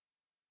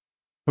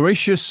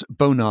Horatius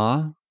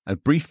Bonar, A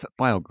Brief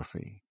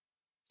Biography.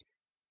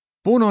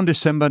 Born on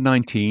December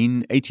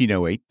 19,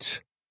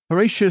 1808,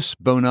 Horatius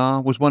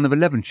Bonar was one of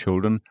 11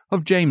 children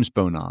of James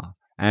Bonar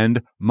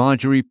and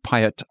Marjorie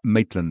Piatt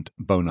Maitland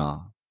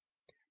Bonar.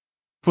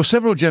 For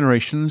several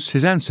generations,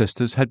 his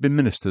ancestors had been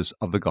ministers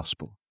of the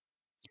gospel.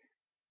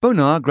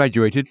 Bonar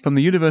graduated from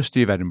the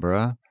University of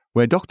Edinburgh,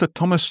 where Dr.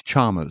 Thomas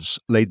Chalmers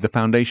laid the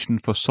foundation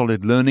for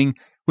solid learning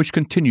which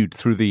continued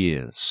through the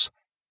years.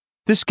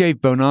 This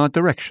gave Bonar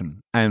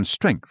direction and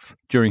strength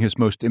during his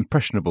most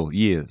impressionable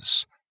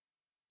years.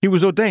 He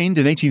was ordained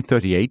in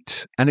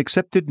 1838 and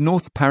accepted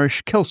North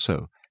Parish,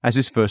 Kelso, as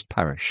his first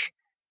parish.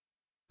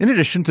 In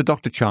addition to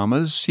Dr.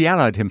 Chalmers, he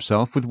allied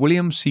himself with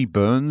William C.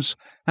 Burns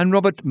and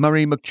Robert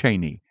Murray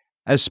McChaney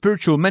as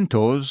spiritual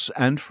mentors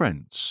and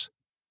friends.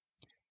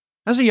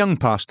 As a young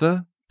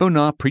pastor,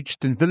 Bonar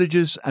preached in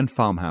villages and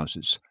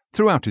farmhouses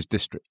throughout his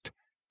district,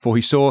 for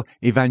he saw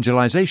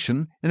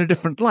evangelization in a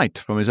different light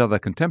from his other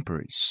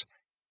contemporaries.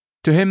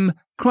 To him,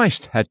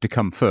 Christ had to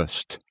come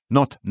first,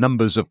 not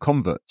numbers of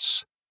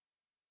converts.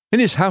 In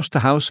his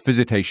house-to-house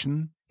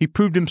visitation, he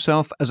proved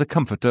himself as a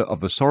comforter of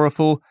the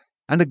sorrowful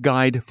and a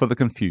guide for the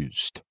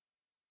confused.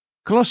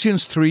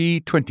 Colossians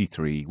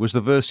 3:23 was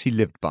the verse he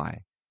lived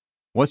by.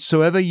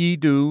 "Whatsoever ye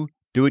do,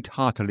 do it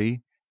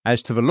heartily,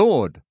 as to the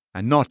Lord,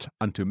 and not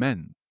unto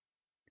men."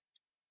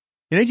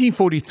 In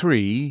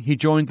 1843, he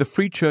joined the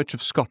Free Church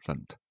of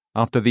Scotland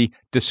after the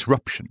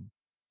Disruption.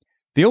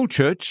 The old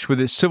church, with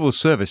its civil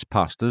service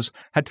pastors,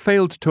 had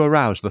failed to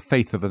arouse the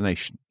faith of the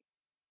nation.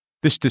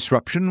 This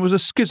disruption was a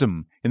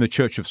schism in the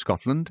Church of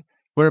Scotland,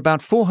 where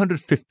about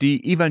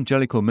 450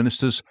 evangelical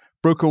ministers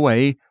broke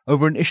away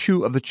over an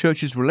issue of the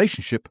church's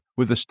relationship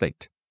with the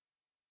state.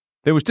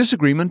 There was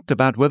disagreement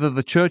about whether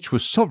the church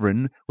was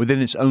sovereign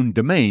within its own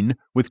domain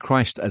with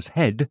Christ as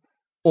head,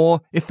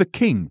 or if the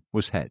king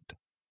was head.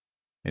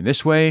 In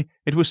this way,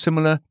 it was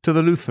similar to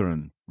the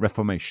Lutheran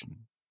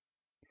Reformation.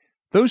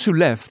 Those who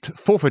left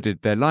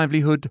forfeited their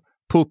livelihood,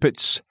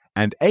 pulpits,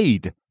 and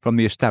aid from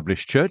the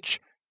established church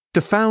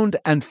to found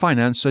and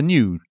finance a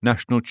new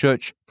national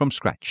church from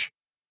scratch.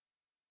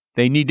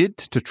 They needed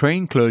to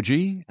train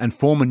clergy and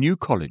form a new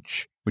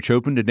college, which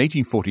opened in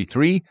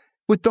 1843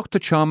 with Dr.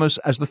 Chalmers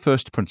as the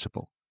first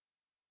principal.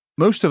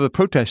 Most of the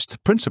protest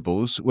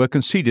principles were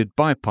conceded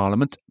by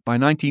Parliament by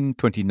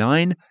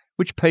 1929,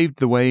 which paved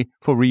the way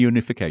for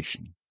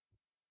reunification.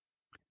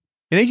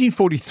 In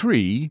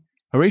 1843,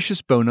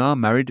 Horatius Bonar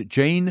married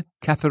Jane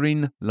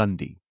Catherine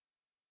Lundy.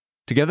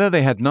 Together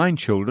they had 9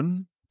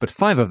 children, but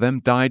 5 of them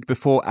died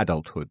before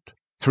adulthood,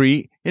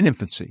 3 in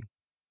infancy.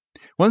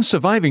 One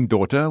surviving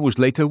daughter was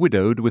later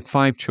widowed with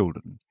 5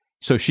 children,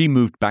 so she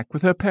moved back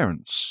with her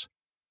parents.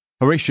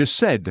 Horatius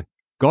said,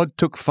 "God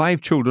took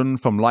 5 children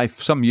from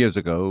life some years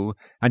ago,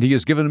 and he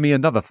has given me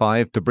another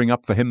 5 to bring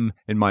up for him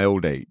in my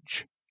old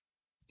age."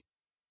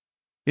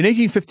 In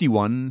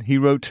 1851, he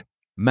wrote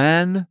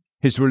Man,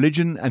 His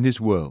Religion and His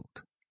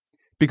World,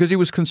 because he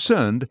was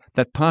concerned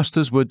that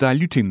pastors were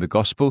diluting the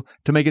gospel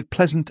to make it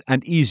pleasant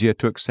and easier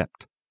to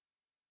accept.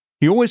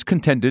 He always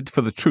contended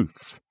for the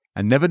truth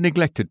and never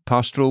neglected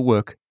pastoral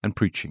work and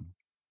preaching.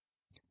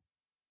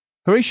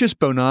 Horatius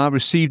Bonar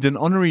received an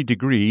honorary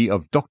degree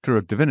of Doctor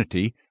of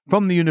Divinity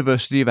from the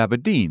University of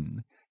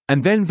Aberdeen,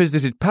 and then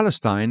visited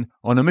Palestine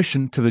on a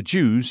mission to the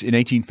Jews in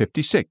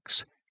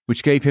 1856,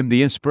 which gave him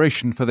the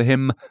inspiration for the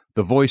hymn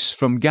The Voice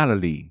from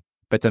Galilee,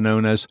 better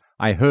known as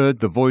I Heard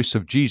the Voice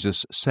of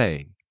Jesus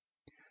Say.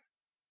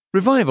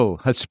 Revival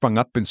had sprung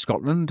up in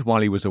Scotland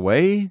while he was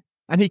away,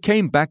 and he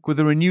came back with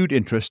a renewed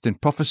interest in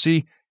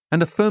prophecy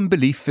and a firm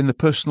belief in the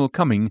personal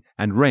coming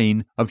and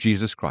reign of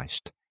Jesus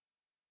Christ.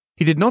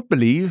 He did not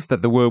believe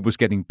that the world was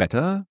getting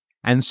better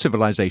and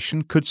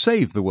civilization could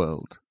save the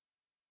world.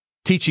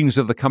 Teachings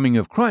of the coming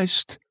of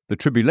Christ, the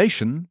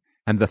tribulation,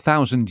 and the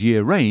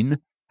 1,000-year reign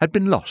had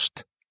been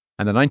lost,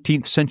 and the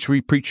 19th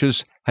century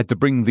preachers had to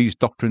bring these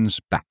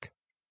doctrines back.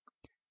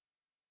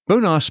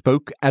 Bonar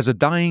spoke as a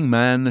dying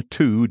man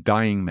to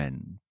dying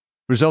men,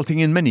 resulting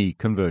in many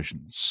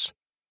conversions.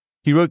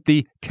 He wrote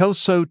the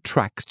Kelso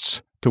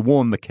Tracts to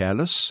warn the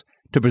careless,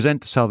 to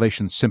present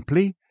salvation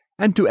simply,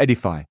 and to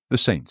edify the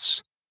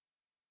saints.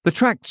 The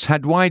tracts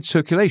had wide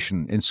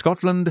circulation in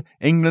Scotland,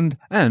 England,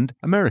 and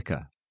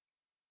America.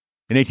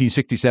 In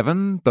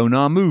 1867,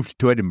 Bonar moved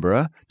to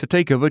Edinburgh to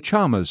take over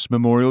Chalmers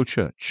Memorial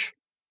Church,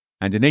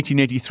 and in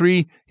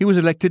 1883 he was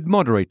elected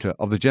moderator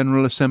of the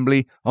General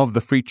Assembly of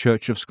the Free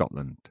Church of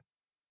Scotland.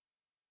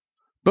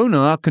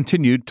 Bonar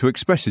continued to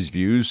express his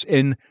views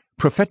in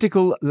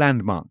Prophetical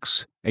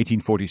Landmarks,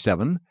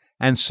 1847,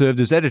 and served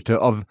as editor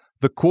of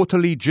the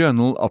Quarterly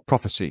Journal of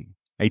Prophecy,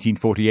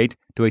 1848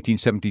 to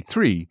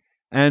 1873,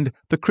 and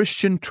the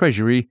Christian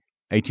Treasury,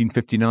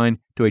 1859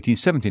 to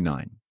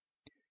 1879.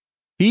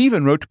 He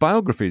even wrote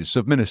biographies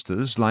of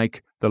ministers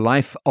like The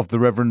Life of the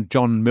Reverend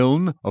John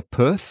Milne of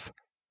Perth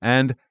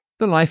and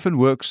The Life and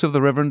Works of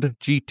the Reverend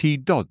G.T.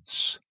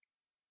 Dodds.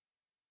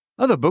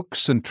 Other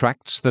books and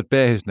tracts that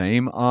bear his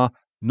name are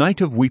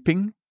Night of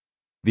Weeping,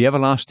 The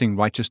Everlasting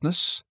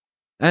Righteousness,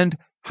 and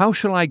How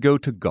Shall I Go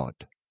to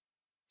God?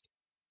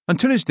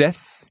 Until his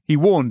death, he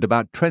warned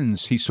about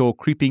trends he saw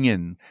creeping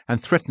in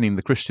and threatening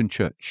the Christian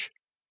church.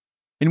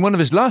 In one of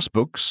his last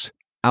books,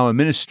 Our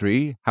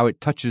Ministry, How It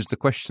Touches the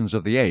Questions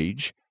of the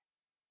Age,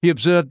 he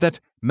observed that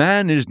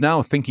man is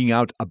now thinking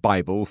out a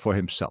Bible for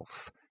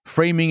himself,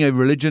 framing a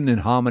religion in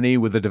harmony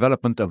with the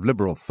development of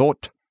liberal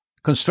thought,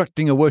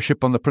 constructing a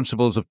worship on the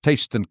principles of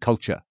taste and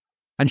culture,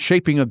 and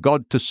shaping a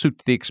God to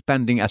suit the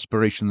expanding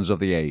aspirations of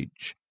the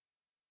age.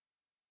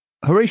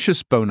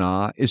 Horatius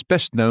Bonar is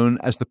best known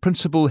as the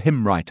principal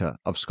hymn writer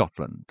of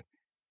Scotland.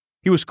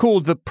 He was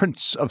called the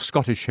Prince of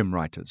Scottish hymn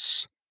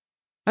writers.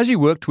 As he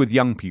worked with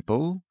young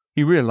people,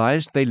 he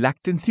realized they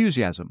lacked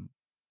enthusiasm.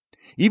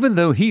 Even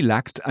though he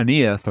lacked an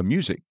ear for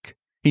music,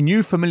 he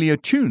knew familiar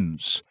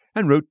tunes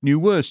and wrote new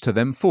words to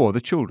them for the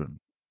children.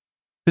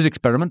 His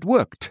experiment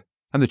worked,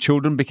 and the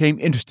children became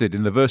interested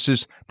in the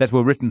verses that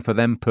were written for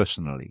them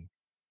personally.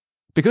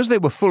 Because they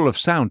were full of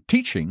sound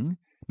teaching,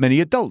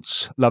 many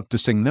adults loved to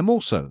sing them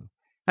also,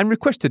 and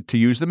requested to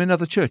use them in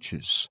other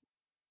churches.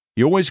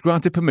 He always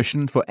granted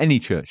permission for any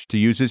church to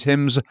use his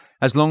hymns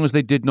as long as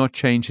they did not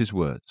change his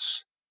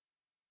words.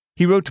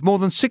 He wrote more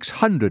than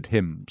 600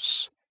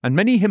 hymns, and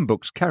many hymn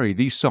books carry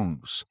these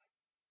songs.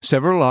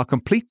 Several are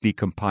completely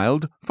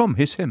compiled from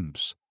his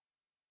hymns.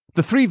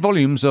 The 3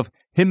 volumes of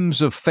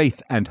Hymns of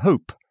Faith and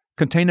Hope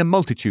contain a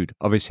multitude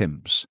of his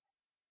hymns.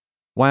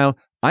 While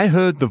I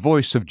Heard the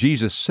Voice of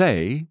Jesus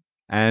Say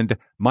and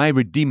My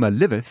Redeemer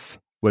Liveth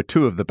were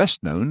 2 of the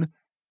best known,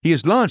 he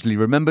is largely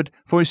remembered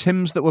for his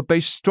hymns that were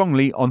based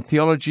strongly on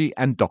theology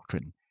and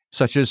doctrine,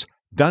 such as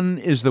Done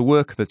is the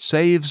Work That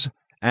Saves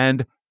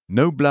and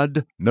No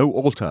Blood, No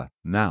Altar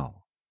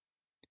Now.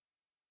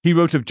 He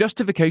wrote of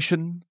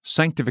justification,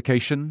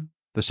 sanctification,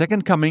 the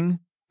second coming,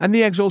 and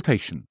the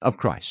exaltation of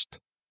Christ.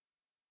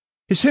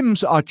 His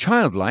hymns are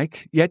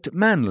childlike yet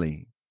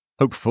manly,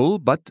 hopeful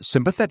but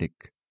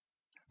sympathetic.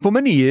 For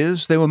many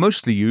years they were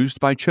mostly used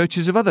by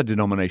churches of other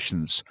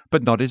denominations,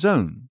 but not his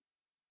own.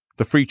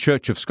 The Free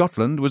Church of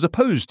Scotland was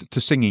opposed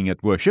to singing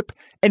at worship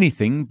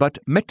anything but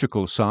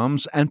metrical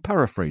psalms and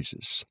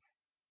paraphrases.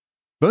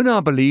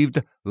 Bonar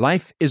believed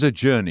life is a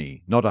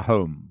journey, not a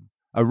home,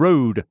 a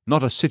road,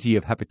 not a city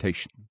of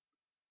habitation.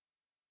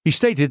 He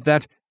stated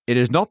that it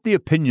is not the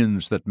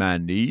opinions that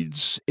man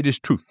needs, it is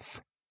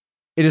truth.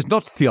 It is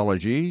not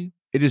theology,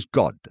 it is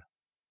God.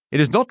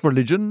 It is not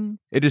religion,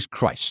 it is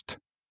Christ.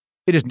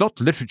 It is not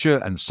literature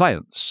and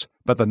science,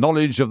 but the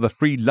knowledge of the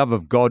free love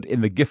of God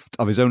in the gift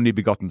of his only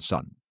begotten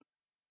Son.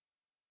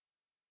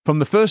 From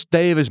the first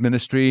day of his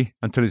ministry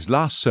until his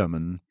last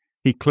sermon,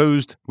 he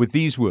closed with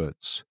these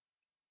words,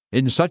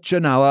 In such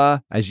an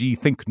hour as ye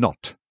think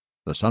not,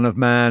 the Son of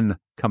Man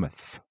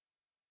cometh.